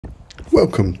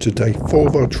Welcome to day 4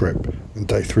 of our trip and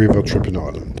day 3 of our trip in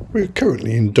Ireland. We're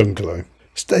currently in Dungloe,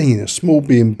 staying in a small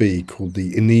B&B called the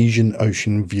Indonesian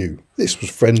Ocean View. This was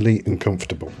friendly and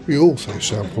comfortable. We also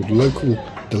sampled local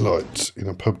delights in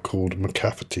a pub called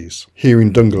McCafferty's. Here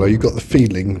in Dungloe you got the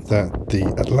feeling that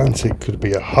the Atlantic could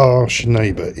be a harsh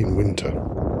neighbour in winter.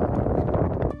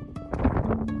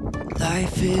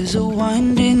 Life is a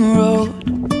winding road,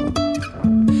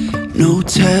 no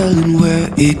telling where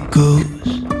it goes.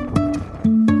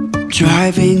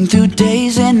 Driving through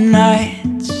days and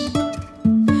nights,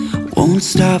 won't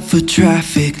stop for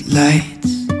traffic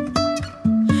lights.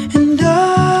 And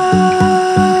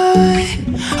I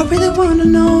really wanna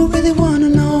know,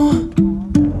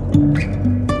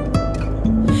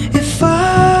 if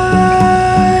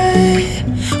I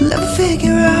will ever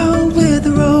figure out where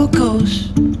the road goes.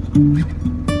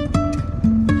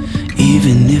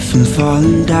 Even if I'm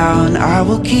falling down, I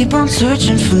will keep on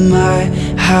searching for my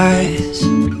highs.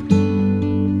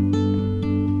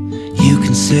 You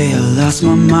can say I lost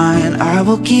my mind, I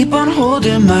will keep on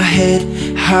holding my head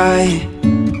high,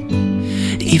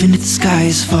 even if the sky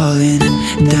is falling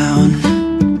down.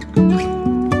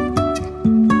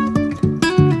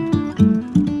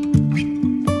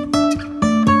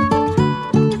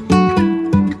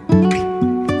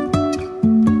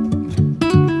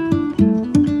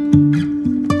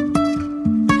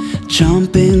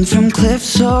 Jumping from cliffs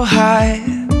so high,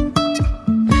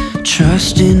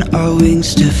 trusting our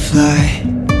wings to fly.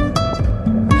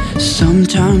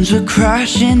 Sometimes we're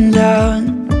crashing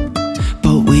down,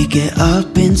 but we get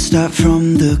up and start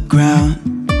from the ground.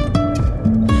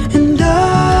 And I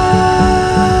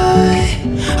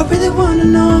really wanna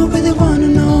know,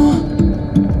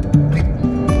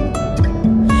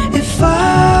 if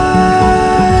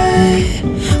I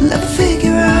will ever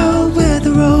figure out where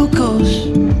the road goes.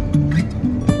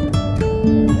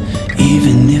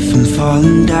 Even if I'm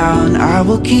falling down, I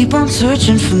will keep on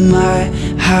searching for my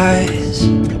highs.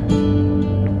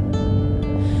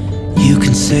 You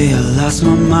can say I lost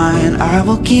my mind, I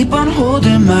will keep on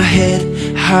holding my head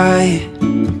high,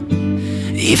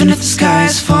 even if the sky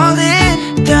is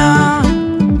falling down.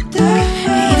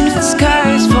 Even if the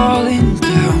sky is falling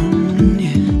down,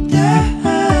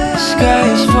 yeah. The sky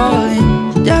is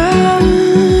falling down.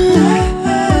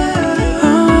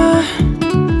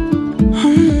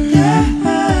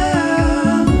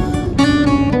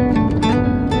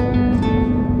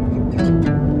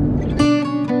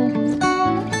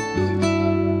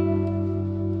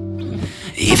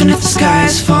 Even if the sky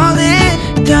is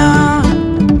falling down,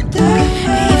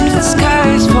 even if the sky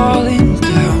is falling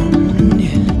down,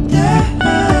 yeah.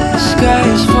 The sky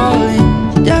is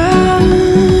falling down.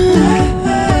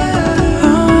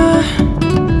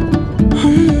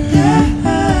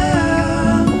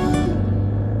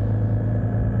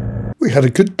 We had a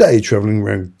good day travelling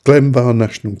around Glengesh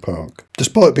National Park.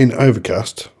 Despite being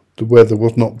overcast, the weather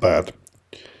was not bad.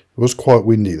 It was quite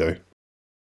windy though.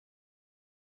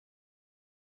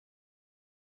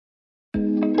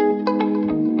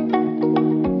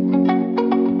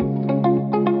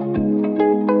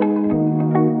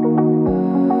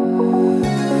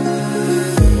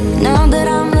 Now that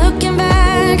I'm looking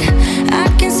back, I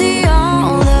can see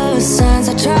all the signs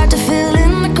I tried to fill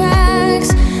in the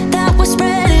cracks that were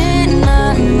spread in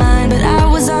my mind, but I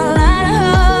was all out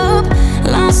of hope,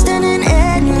 lost in an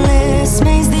endless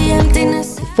maze, the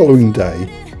emptiness. The following day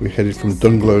we headed from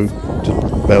Dungloe to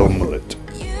Belmullet.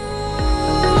 You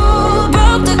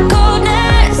broke the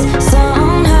coldness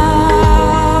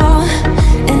somehow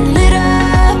and lit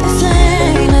up a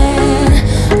flame, and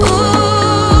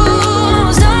ooh, I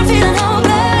was done feeling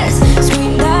hopeless,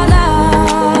 screamed out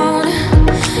loud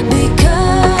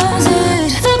because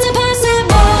it felt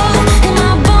impossible in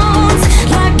my bones,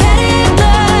 like getting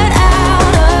blood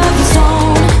out of the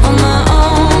stone on my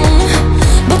own.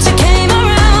 But you came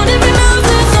around and removed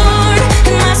the thorn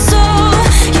in my soul.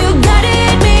 You got it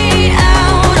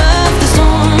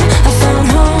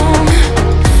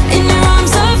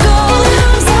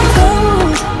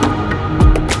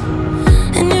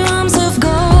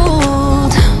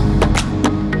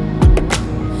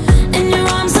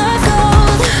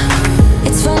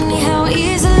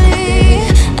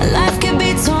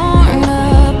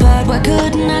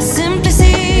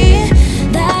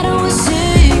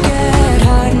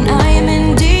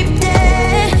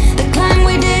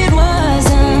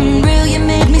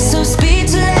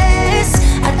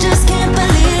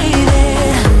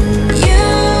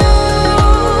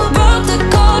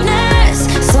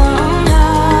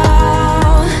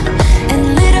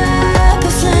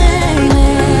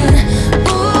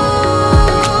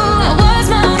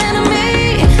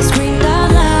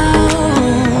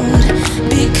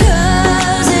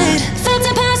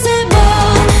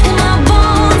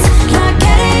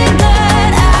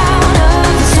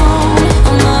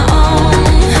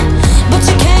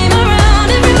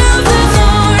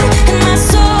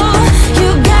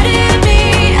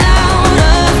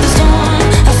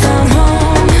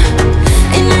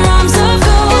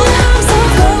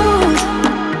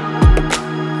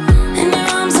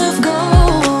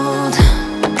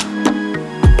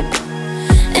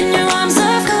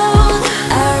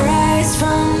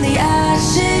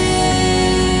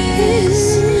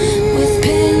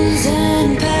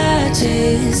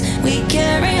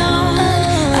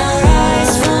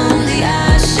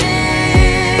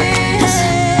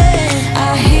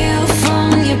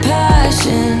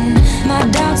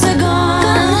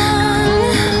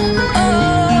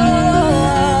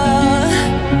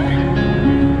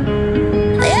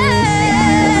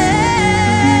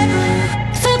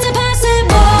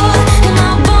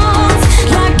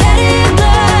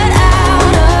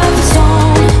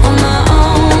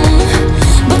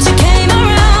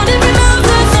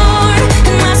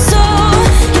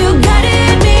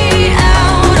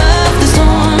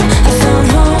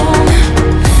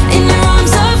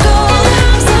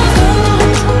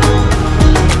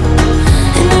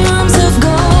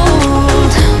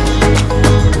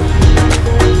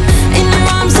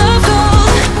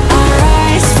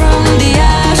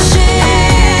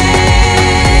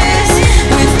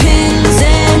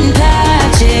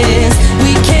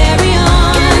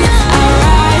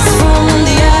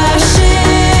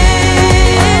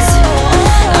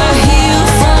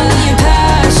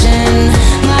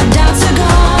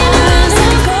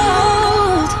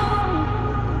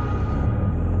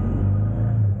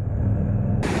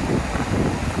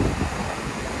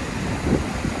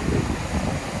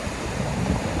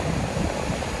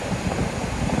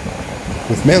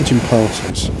With mountain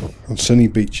passes and sunny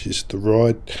beaches, the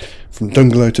ride from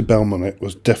Dungloe to Belmullet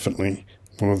was definitely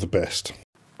one of the best.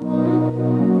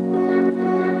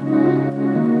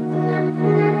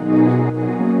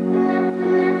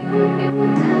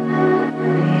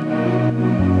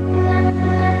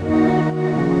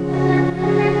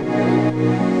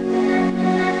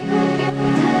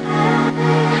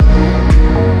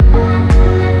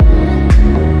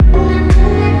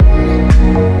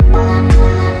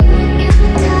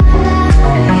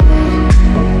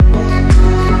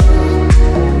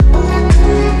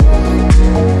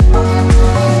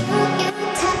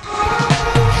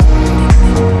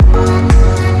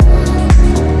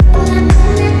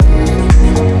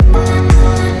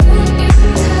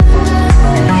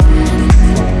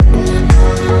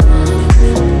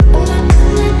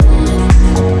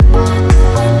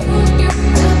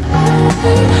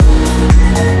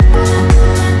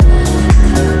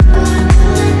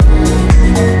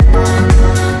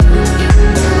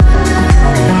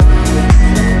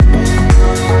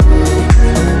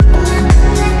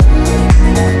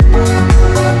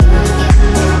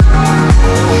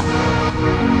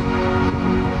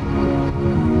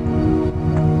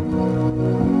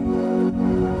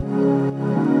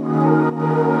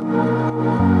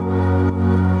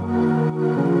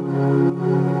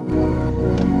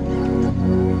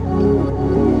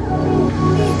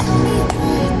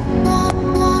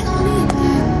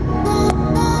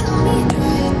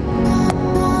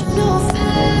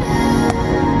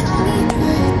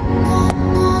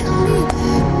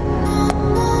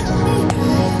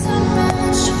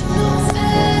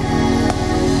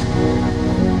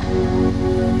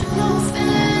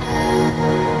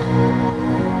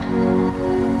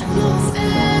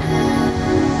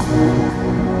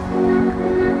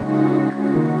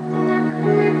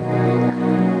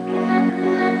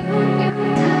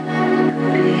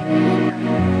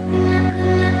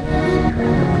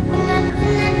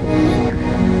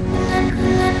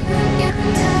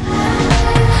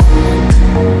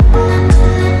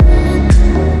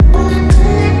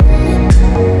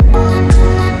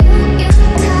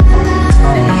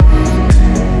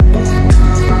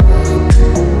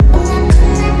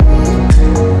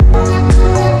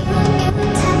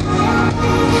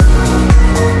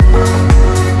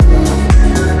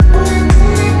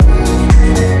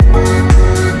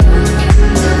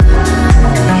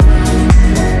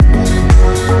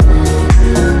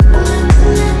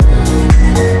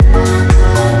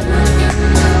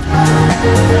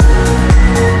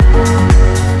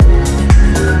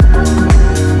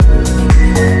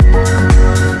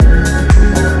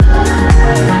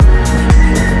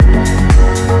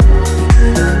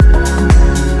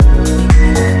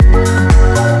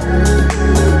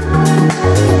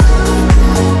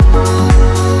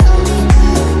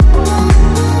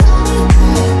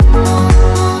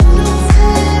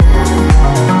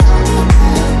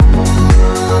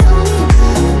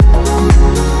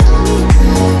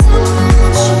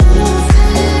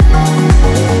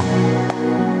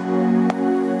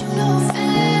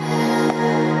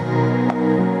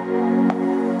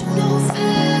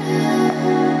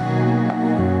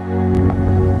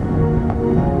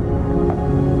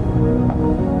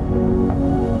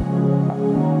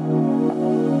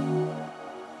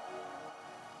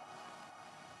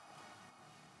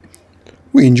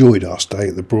 We enjoyed our stay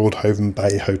at the Broadhaven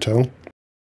Bay Hotel.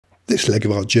 This leg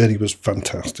of our journey was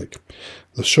fantastic.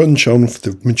 The sun shone for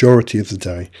the majority of the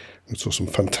day and saw some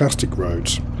fantastic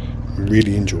roads. We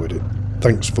really enjoyed it.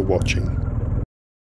 Thanks for watching.